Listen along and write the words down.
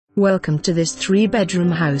Welcome to this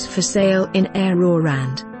 3-bedroom house for sale in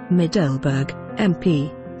Aerorand, Middelburg,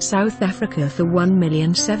 MP, South Africa for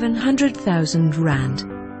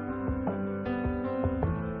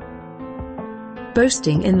R1,700,000.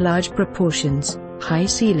 Boasting in large proportions, high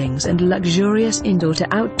ceilings and luxurious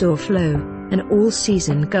indoor-to-outdoor flow, an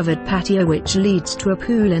all-season covered patio which leads to a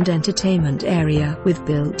pool and entertainment area with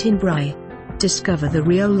built-in braai. Discover the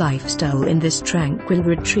real lifestyle in this tranquil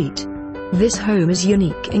retreat. This home is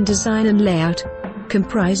unique in design and layout,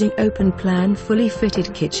 comprising open-plan fully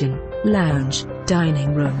fitted kitchen, lounge,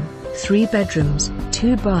 dining room, 3 bedrooms,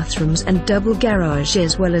 2 bathrooms and double garage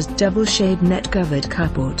as well as double shade net covered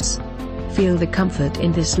carports. Feel the comfort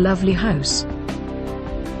in this lovely house.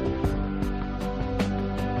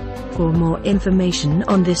 For more information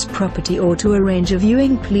on this property or to arrange a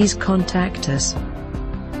viewing, please contact us.